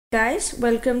Guys,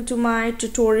 welcome to my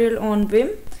tutorial on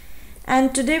Vim,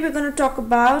 and today we're going to talk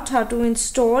about how to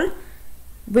install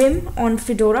Vim on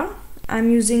Fedora. I'm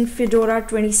using Fedora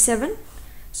 27,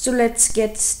 so let's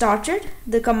get started.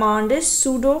 The command is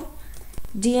sudo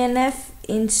dnf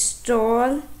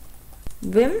install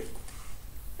Vim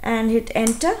and hit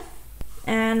enter,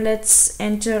 and let's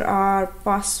enter our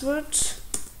password.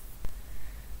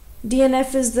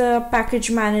 DNF is the package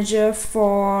manager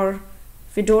for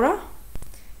Fedora.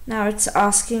 Now it's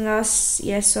asking us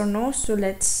yes or no, so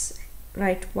let's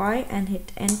write Y and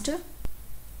hit enter.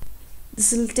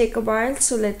 This will take a while,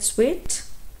 so let's wait.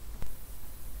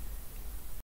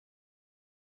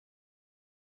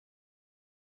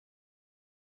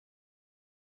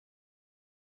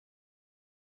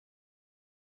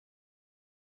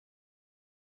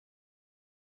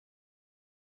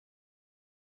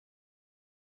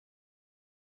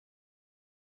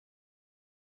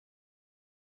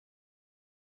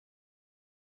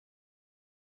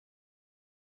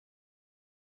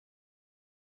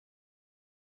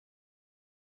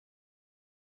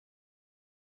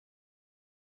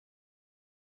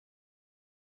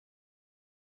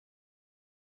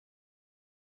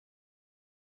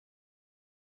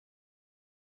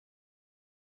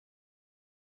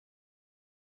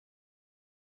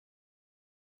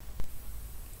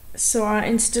 So our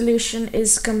installation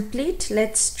is complete.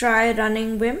 Let's try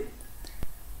running Vim.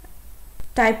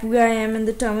 Type vim in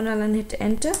the terminal and hit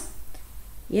enter.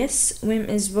 Yes, Vim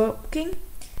is working.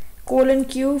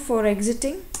 :Q for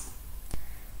exiting.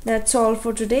 That's all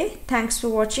for today. Thanks for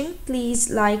watching. Please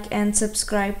like and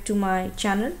subscribe to my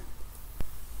channel.